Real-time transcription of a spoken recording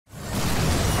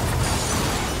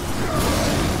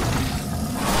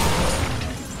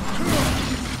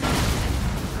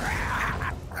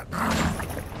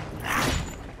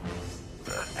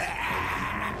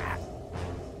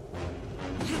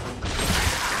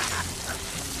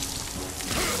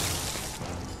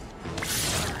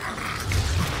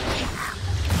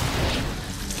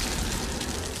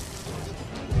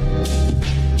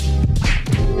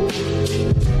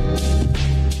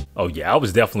Oh yeah, I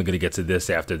was definitely going to get to this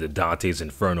after the Dante's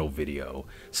Inferno video.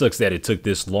 Sucks that it took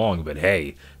this long, but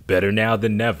hey, better now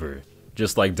than never.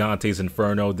 Just like Dante's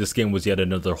Inferno, this game was yet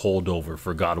another holdover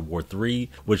for God of War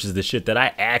 3, which is the shit that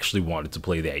I actually wanted to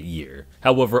play that year.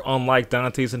 However, unlike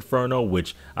Dante's Inferno,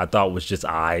 which I thought was just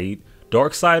aight,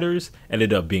 Darksiders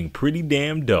ended up being pretty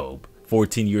damn dope.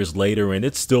 14 years later, and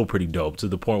it's still pretty dope, to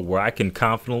the point where I can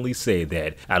confidently say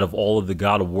that out of all of the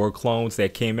God of War clones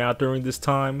that came out during this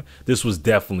time, this was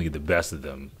definitely the best of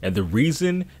them. And the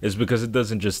reason is because it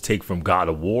doesn't just take from God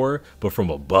of War, but from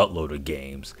a buttload of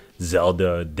games.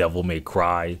 Zelda, Devil May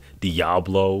Cry,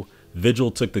 Diablo.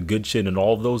 Vigil took the good shit in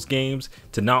all of those games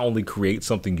to not only create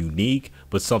something unique,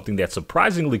 but something that's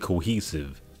surprisingly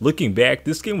cohesive. Looking back,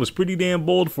 this game was pretty damn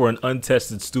bold for an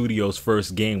untested studio's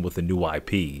first game with a new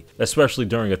IP, especially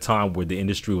during a time where the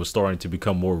industry was starting to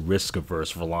become more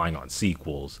risk-averse, relying on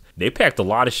sequels. They packed a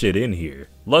lot of shit in here.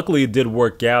 Luckily, it did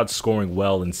work out, scoring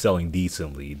well and selling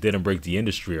decently. It didn't break the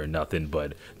industry or nothing,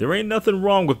 but there ain't nothing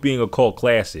wrong with being a cult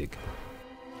classic.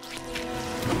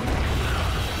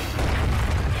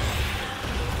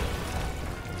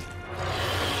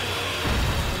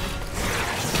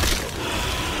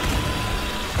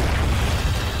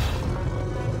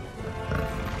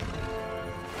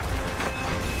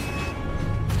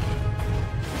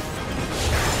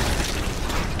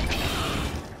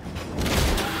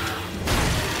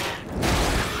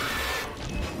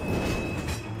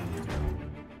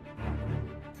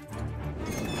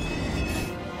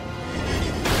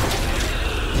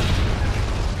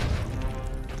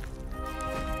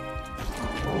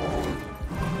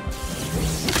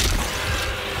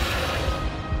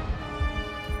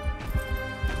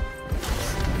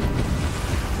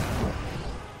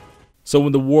 So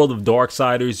in the world of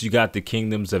Darksiders, you got the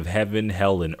kingdoms of heaven,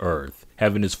 hell, and earth.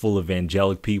 Heaven is full of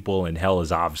angelic people, and hell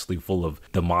is obviously full of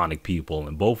demonic people,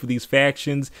 and both of these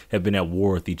factions have been at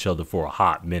war with each other for a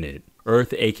hot minute.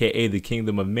 Earth, aka the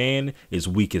kingdom of man, is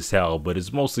weak as hell, but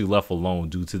is mostly left alone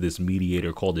due to this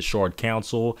mediator called the Shard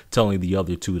Council telling the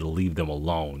other two to leave them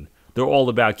alone. They're all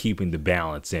about keeping the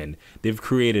balance, and they've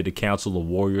created a council of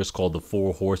warriors called the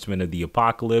Four Horsemen of the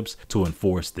Apocalypse to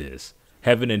enforce this.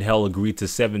 Heaven and hell agreed to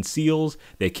 7 seals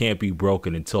that can't be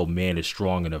broken until man is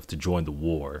strong enough to join the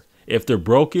war. If they're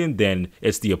broken, then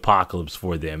it's the apocalypse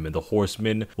for them, and the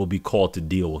horsemen will be called to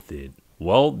deal with it.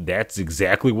 Well, that's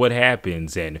exactly what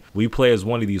happens, and we play as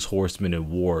one of these horsemen in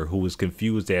war who was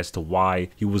confused as to why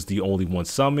he was the only one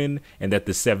summoned and that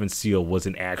the 7th seal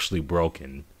wasn't actually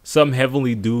broken. Some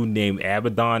heavenly dude named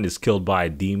Abaddon is killed by a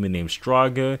demon named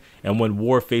Straga, and when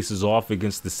War faces off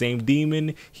against the same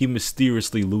demon, he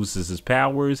mysteriously loses his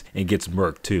powers and gets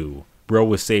murked too.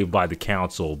 Bro is saved by the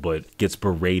council, but gets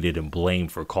berated and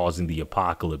blamed for causing the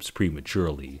apocalypse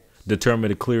prematurely.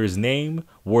 Determined to clear his name,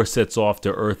 War sets off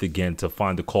to Earth again to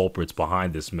find the culprits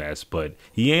behind this mess, but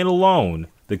he ain't alone.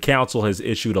 The council has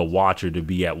issued a watcher to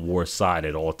be at War's side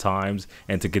at all times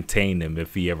and to contain him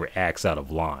if he ever acts out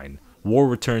of line. War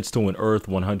returns to an Earth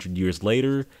 100 years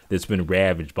later that's been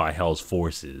ravaged by Hell's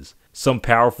forces. Some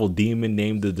powerful demon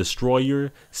named the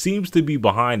Destroyer seems to be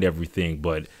behind everything,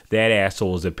 but that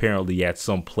asshole is apparently at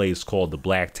some place called the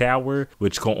Black Tower,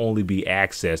 which can only be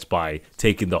accessed by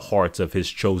taking the hearts of his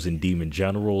chosen demon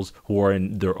generals who are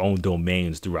in their own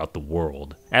domains throughout the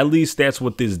world. At least that's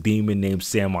what this demon named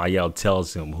Samael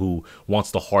tells him, who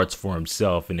wants the hearts for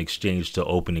himself in exchange to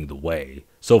opening the way.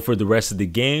 So for the rest of the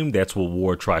game, that's what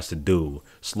War tries to do.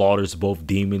 Slaughters both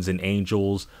demons and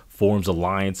angels, forms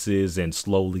alliances, and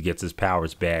slowly gets his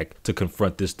powers back to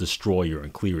confront this destroyer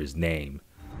and clear his name.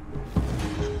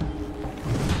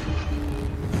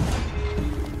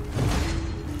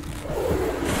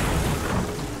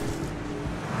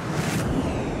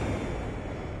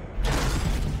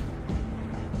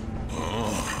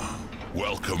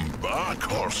 Welcome back,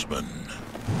 horseman.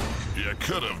 You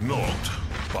could have knocked,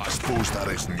 but I suppose that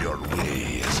isn't your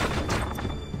way, is it?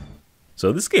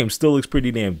 So this game still looks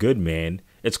pretty damn good, man.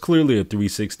 It's clearly a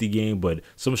 360 game, but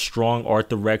some strong art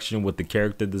direction with the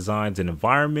character designs and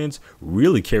environments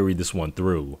really carried this one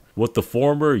through. With the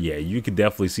former, yeah, you could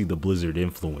definitely see the Blizzard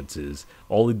influences.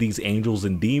 All of these angels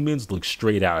and demons look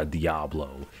straight out of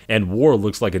Diablo. And War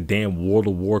looks like a damn World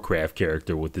of Warcraft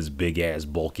character with his big ass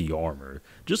bulky armor.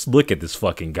 Just look at this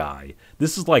fucking guy.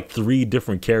 This is like 3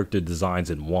 different character designs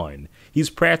in one.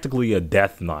 He's practically a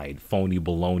Death Knight, phony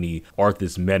baloney,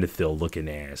 Arthas Menethil looking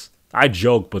ass. I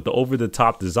joke, but the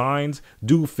over-the-top designs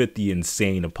do fit the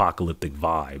insane apocalyptic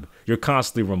vibe. You're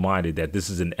constantly reminded that this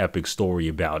is an epic story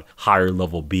about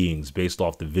higher-level beings based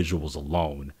off the visuals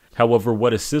alone. However,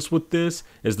 what assists with this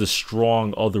is the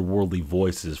strong otherworldly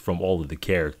voices from all of the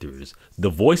characters. The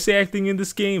voice acting in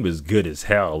this game is good as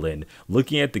hell, and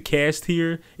looking at the cast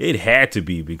here, it had to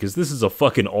be because this is a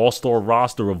fucking all-star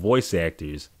roster of voice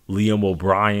actors. Liam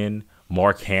O'Brien,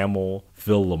 Mark Hamill,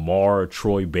 Phil Lamar,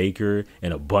 Troy Baker,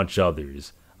 and a bunch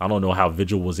others. I don't know how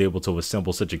Vigil was able to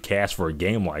assemble such a cast for a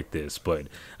game like this, but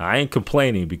I ain't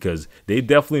complaining because they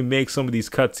definitely make some of these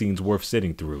cutscenes worth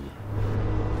sitting through.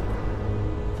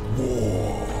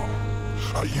 War.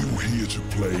 Are you here to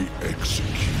play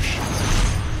execution?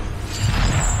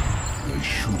 They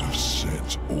should have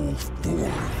sent all 4 of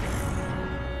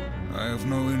you. I have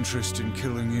no interest in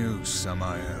killing you,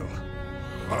 Samael.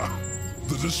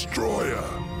 The Destroyer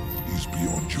is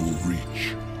beyond your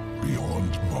reach,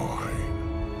 beyond mine.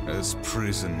 Has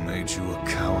prison made you a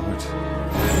coward?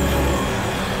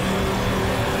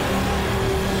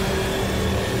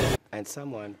 And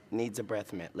someone needs a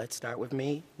breath mint. Let's start with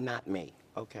me, not me.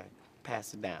 Okay,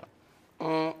 pass it down.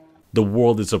 The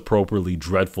world is appropriately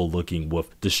dreadful looking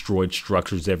with destroyed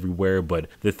structures everywhere, but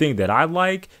the thing that I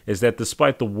like is that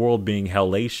despite the world being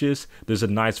hellacious, there's a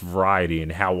nice variety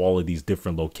in how all of these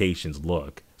different locations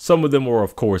look. Some of them are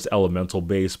of course elemental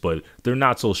based, but they're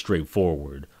not so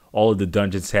straightforward. All of the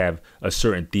dungeons have a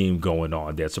certain theme going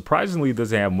on that surprisingly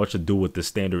doesn't have much to do with the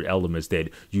standard elements that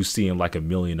you see in like a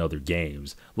million other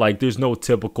games. Like there's no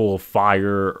typical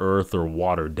fire, earth, or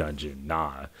water dungeon.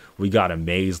 Nah, we got a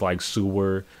maze-like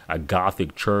sewer, a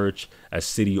gothic church, a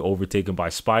city overtaken by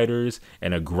spiders,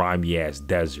 and a grimy-ass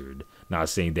desert. Not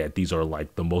saying that these are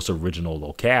like the most original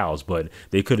locales, but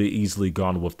they could have easily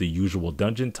gone with the usual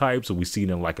dungeon types that we've seen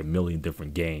in like a million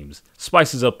different games.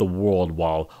 Spices up the world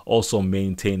while also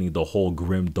maintaining the whole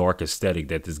grim dark aesthetic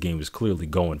that this game is clearly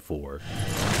going for.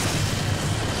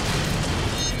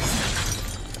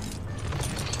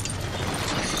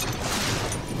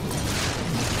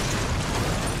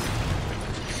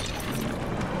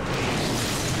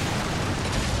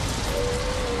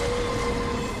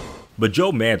 But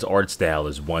Joe Mad's art style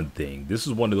is one thing. This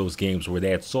is one of those games where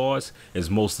that sauce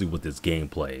is mostly with its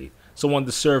gameplay. So on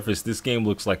the surface, this game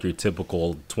looks like your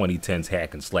typical 2010s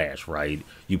hack and slash, right?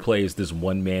 You play as this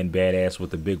one-man badass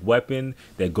with a big weapon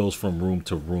that goes from room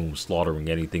to room, slaughtering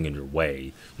anything in your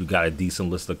way. You got a decent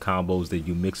list of combos that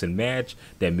you mix and match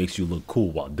that makes you look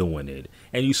cool while doing it.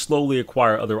 And you slowly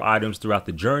acquire other items throughout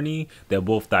the journey that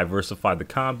both diversify the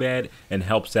combat and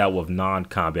helps out with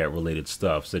non-combat related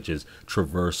stuff such as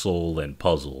traversal and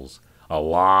puzzles. A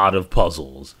lot of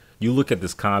puzzles. You look at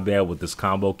this combat with this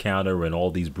combo counter and all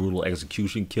these brutal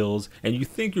execution kills, and you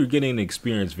think you're getting an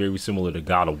experience very similar to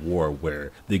God of War,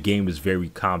 where the game is very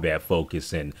combat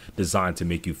focused and designed to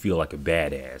make you feel like a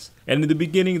badass. And in the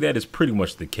beginning, that is pretty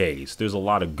much the case. There's a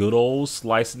lot of good old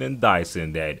slicing and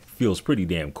dicing that feels pretty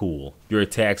damn cool. Your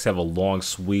attacks have a long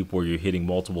sweep where you're hitting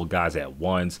multiple guys at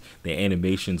once, the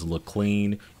animations look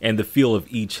clean, and the feel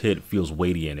of each hit feels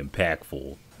weighty and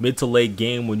impactful. Mid to late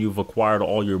game, when you've acquired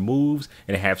all your moves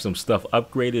and have some stuff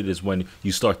upgraded, is when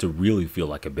you start to really feel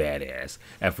like a badass,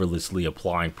 effortlessly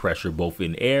applying pressure both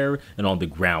in air and on the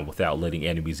ground without letting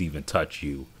enemies even touch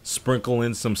you. Sprinkle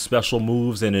in some special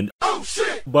moves and an "oh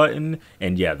shit" button,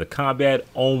 and yeah, the combat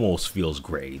almost feels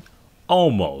great.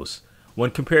 Almost. When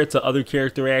compared to other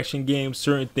character action games,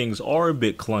 certain things are a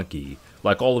bit clunky,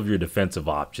 like all of your defensive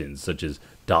options, such as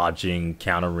dodging,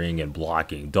 countering, and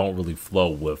blocking, don't really flow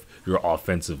with your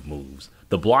offensive moves.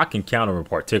 The block and counter in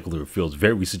particular feels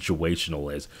very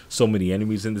situational, as so many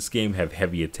enemies in this game have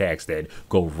heavy attacks that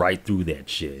go right through that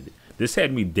shit. This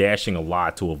had me dashing a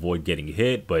lot to avoid getting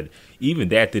hit, but even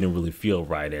that didn't really feel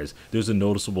right, as there's a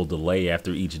noticeable delay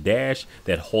after each dash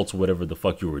that halts whatever the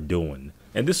fuck you were doing.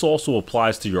 And this also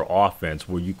applies to your offense,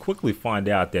 where you quickly find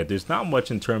out that there's not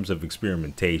much in terms of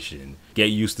experimentation. Get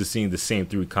used to seeing the same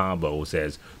 3 combos,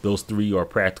 as those 3 are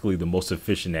practically the most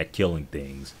efficient at killing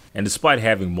things. And despite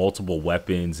having multiple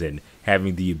weapons and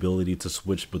having the ability to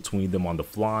switch between them on the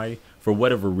fly, for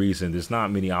whatever reason, there's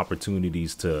not many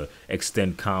opportunities to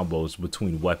extend combos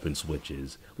between weapon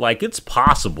switches. Like, it's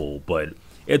possible, but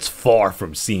it's far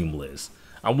from seamless.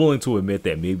 I'm willing to admit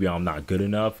that maybe I'm not good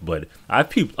enough, but I've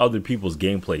peeped other people's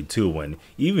gameplay too, and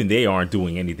even they aren't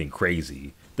doing anything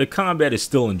crazy. The combat is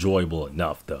still enjoyable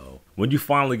enough though. When you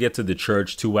finally get to the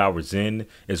church 2 hours in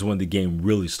is when the game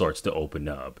really starts to open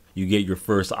up. You get your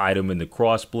first item in the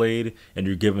crossblade, and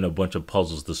you're given a bunch of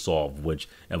puzzles to solve, which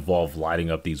involve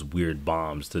lighting up these weird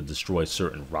bombs to destroy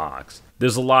certain rocks.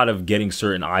 There's a lot of getting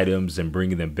certain items and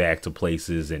bringing them back to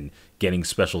places and getting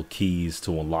special keys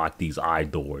to unlock these eye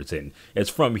doors, and it's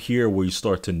from here where you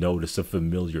start to notice a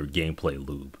familiar gameplay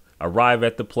loop. Arrive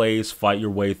at the place, fight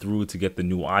your way through to get the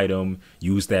new item,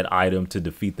 use that item to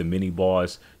defeat the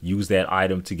mini-boss, use that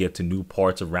item to get to new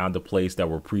parts around the place that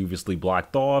were previously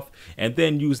blocked off, and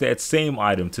then use that same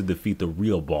item to defeat the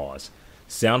real boss.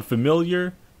 Sound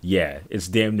familiar? Yeah, it's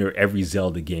damn near every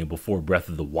Zelda game before Breath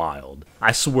of the Wild.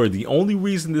 I swear the only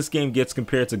reason this game gets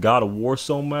compared to God of War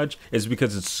so much is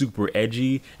because it's super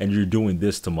edgy and you're doing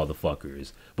this to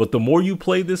motherfuckers. But the more you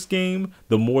play this game,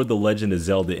 the more the Legend of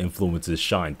Zelda influences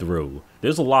shine through.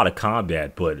 There's a lot of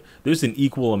combat, but there's an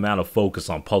equal amount of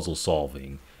focus on puzzle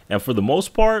solving. And for the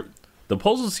most part, the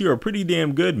puzzles here are pretty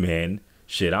damn good, man.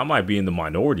 Shit, I might be in the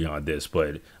minority on this,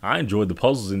 but I enjoyed the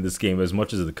puzzles in this game as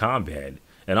much as the combat.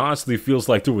 And honestly feels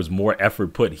like there was more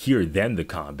effort put here than the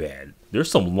combat. There's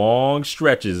some long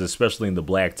stretches, especially in the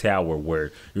Black Tower,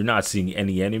 where you're not seeing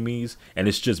any enemies, and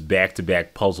it's just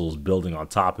back-to-back puzzles building on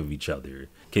top of each other.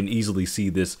 Can easily see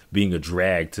this being a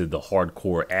drag to the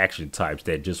hardcore action types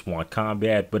that just want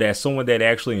combat, but as someone that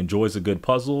actually enjoys a good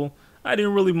puzzle, I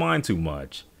didn't really mind too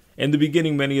much. In the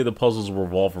beginning, many of the puzzles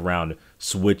revolve around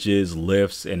switches,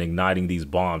 lifts, and igniting these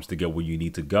bombs to get where you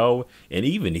need to go, and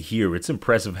even here, it's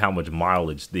impressive how much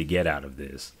mileage they get out of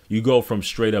this. You go from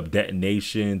straight up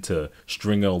detonation to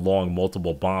stringing along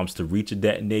multiple bombs to reach a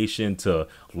detonation to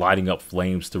lighting up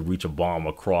flames to reach a bomb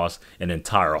across an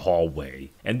entire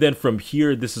hallway. And then from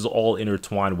here, this is all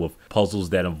intertwined with puzzles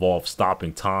that involve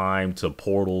stopping time to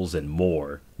portals and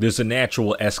more. There's a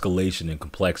natural escalation in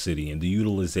complexity, and the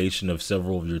utilization of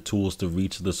several of your tools to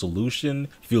reach the solution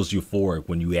feels euphoric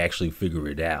when you actually figure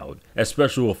it out,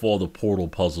 especially with all the portal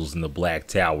puzzles in the Black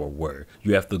Tower where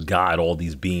you have to guide all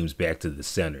these beams back to the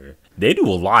center. They do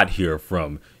a lot here,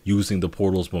 from using the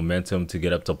portal's momentum to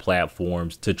get up to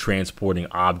platforms, to transporting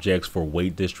objects for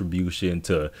weight distribution,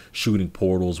 to shooting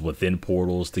portals within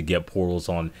portals to get portals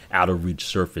on out of reach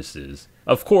surfaces.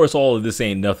 Of course, all of this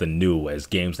ain't nothing new, as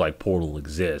games like Portal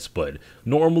exist, but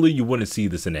normally you wouldn't see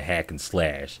this in a hack and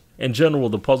slash. In general,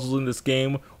 the puzzles in this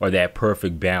game are that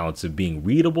perfect balance of being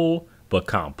readable but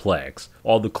complex.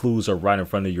 All the clues are right in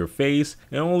front of your face,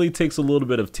 and it only takes a little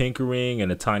bit of tinkering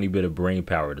and a tiny bit of brain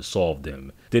power to solve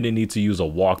them. Didn't need to use a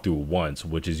walkthrough once,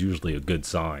 which is usually a good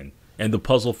sign. And the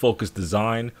puzzle-focused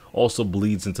design also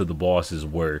bleeds into the bosses,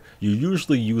 where you're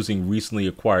usually using recently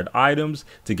acquired items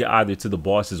to get either to the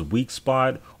boss's weak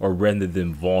spot or render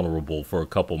them vulnerable for a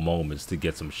couple moments to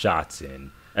get some shots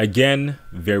in. Again,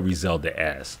 very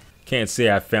Zelda-esque. Can't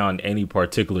say I found any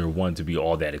particular one to be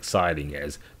all that exciting,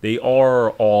 as they are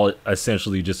all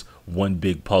essentially just one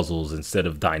big puzzles instead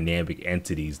of dynamic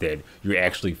entities that you're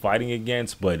actually fighting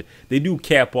against, but they do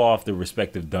cap off the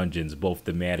respective dungeons both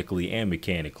thematically and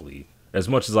mechanically. As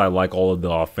much as I like all of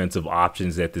the offensive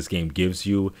options that this game gives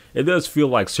you, it does feel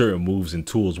like certain moves and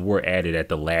tools were added at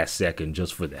the last second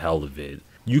just for the hell of it.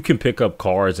 You can pick up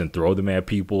cards and throw them at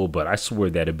people, but I swear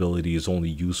that ability is only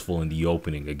useful in the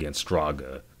opening against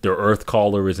Straga. Their Earth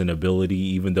Caller is an ability,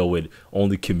 even though it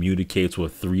only communicates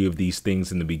with 3 of these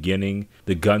things in the beginning.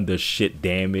 The gun does shit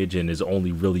damage and is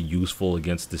only really useful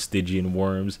against the Stygian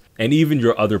worms. And even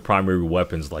your other primary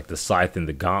weapons like the Scythe and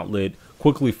the Gauntlet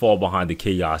quickly fall behind the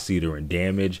Chaos Eater in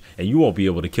damage, and you won't be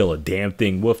able to kill a damn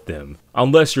thing with them.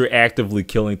 Unless you're actively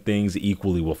killing things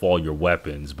equally with all your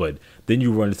weapons, but then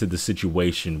you run into the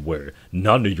situation where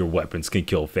none of your weapons can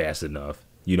kill fast enough.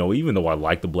 You know, even though I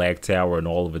like the Black Tower and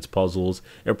all of its puzzles,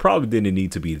 it probably didn't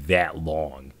need to be that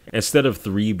long. Instead of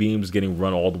 3 beams getting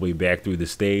run all the way back through the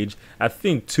stage, I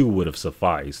think 2 would have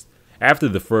sufficed. After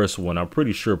the first one, I'm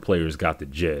pretty sure players got the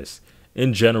gist.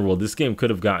 In general, this game could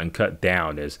have gotten cut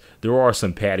down, as there are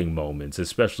some padding moments,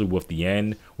 especially with the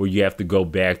end, where you have to go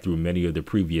back through many of the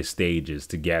previous stages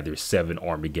to gather 7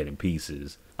 Armageddon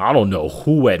pieces. I don't know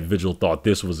who at Vigil thought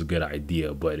this was a good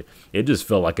idea, but it just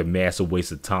felt like a massive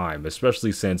waste of time,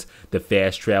 especially since the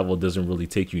fast travel doesn't really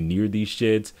take you near these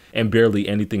shits, and barely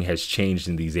anything has changed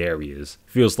in these areas.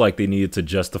 Feels like they needed to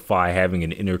justify having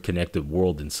an interconnected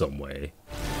world in some way.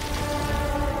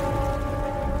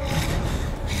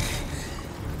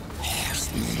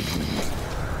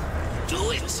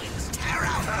 Do it! Tear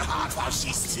out her heart while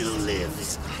she still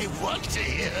lives. I want to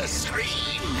hear her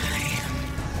scream.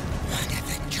 One of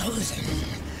the chosen.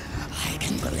 I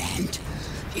can grant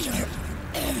your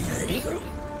every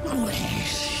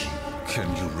wish.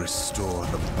 Can you restore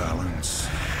the balance?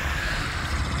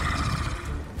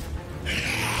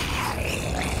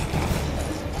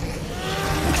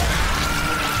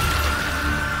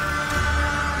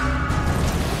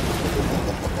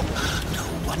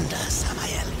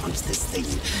 Wants this thing.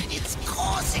 It's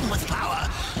coursing with power.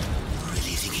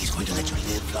 Really think he's going to let you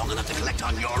live long enough to collect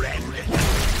on your end?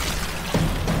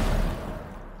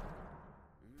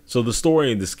 So the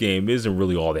story in this game isn't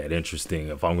really all that interesting,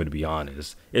 if I'm going to be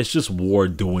honest. It's just War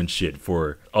doing shit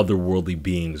for otherworldly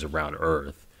beings around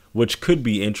Earth, which could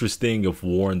be interesting if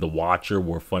War and the Watcher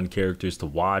were fun characters to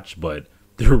watch, but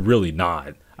they're really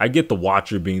not. I get the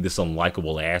Watcher being this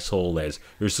unlikable asshole, as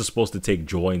you're supposed to take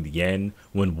joy in the end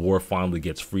when War finally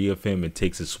gets free of him and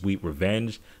takes his sweet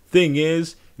revenge. Thing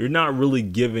is, you're not really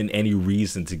given any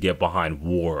reason to get behind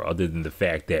War other than the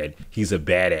fact that he's a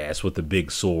badass with a big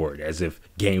sword, as if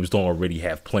games don't already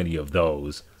have plenty of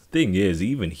those. Thing is,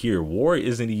 even here, War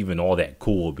isn't even all that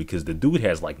cool because the dude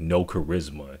has like no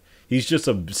charisma. He's just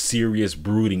a serious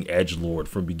brooding edgelord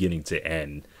from beginning to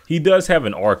end. He does have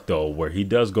an arc though, where he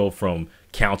does go from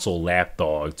council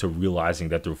lapdog to realizing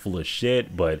that they're full of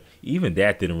shit, but even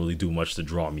that didn't really do much to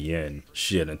draw me in.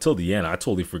 Shit, until the end, I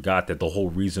totally forgot that the whole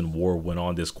reason War went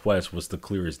on this quest was to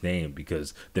clear his name,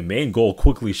 because the main goal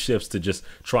quickly shifts to just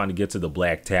trying to get to the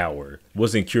Black Tower.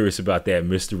 Wasn't curious about that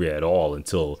mystery at all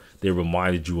until they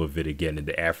reminded you of it again in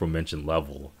the aforementioned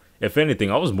level. If anything,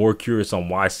 I was more curious on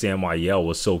why Samael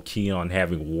was so keen on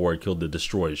having War kill the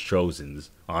Destroyer's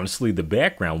Chosens. Honestly, the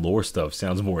background lore stuff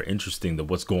sounds more interesting than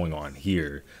what's going on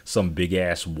here. Some big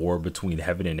ass war between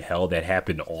heaven and hell that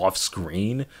happened off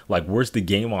screen? Like, where's the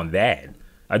game on that?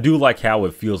 I do like how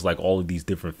it feels like all of these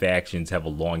different factions have a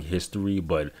long history,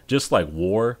 but just like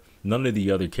War, none of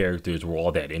the other characters were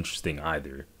all that interesting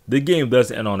either. The game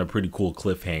does end on a pretty cool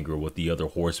cliffhanger with the other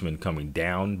horsemen coming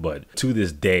down, but to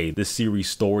this day, the series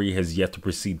story has yet to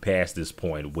proceed past this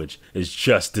point, which is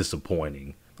just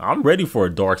disappointing. I'm ready for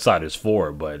a Darksiders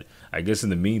 4, but I guess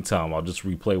in the meantime, I'll just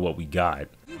replay what we got.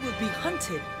 We will be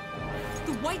hunted.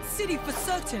 The White City for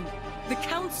certain. The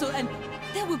Council, and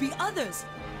there will be others.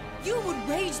 You would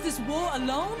wage this war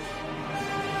alone?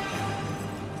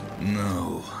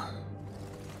 No.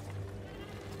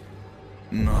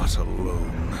 Not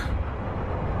alone.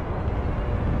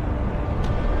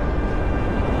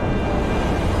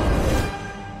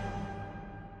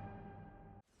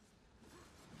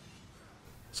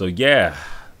 So yeah,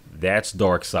 that's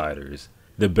Darksiders.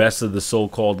 The best of the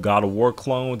so-called God of War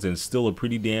clones, and still a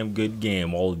pretty damn good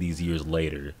game all of these years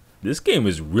later. This game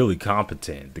is really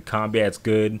competent. The combat's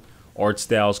good, art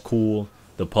style's cool,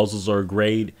 the puzzles are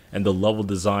great, and the level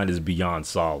design is beyond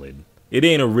solid. It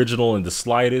ain't original in the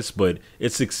slightest, but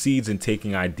it succeeds in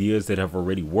taking ideas that have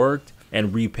already worked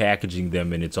and repackaging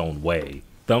them in its own way.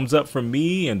 Thumbs up from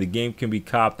me, and the game can be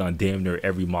copped on damn near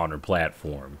every modern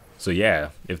platform. So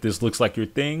yeah, if this looks like your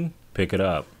thing, pick it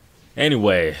up.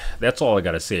 Anyway, that's all I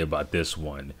gotta say about this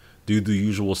one. Do the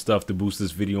usual stuff to boost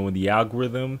this video in the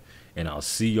algorithm, and I'll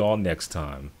see y'all next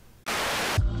time.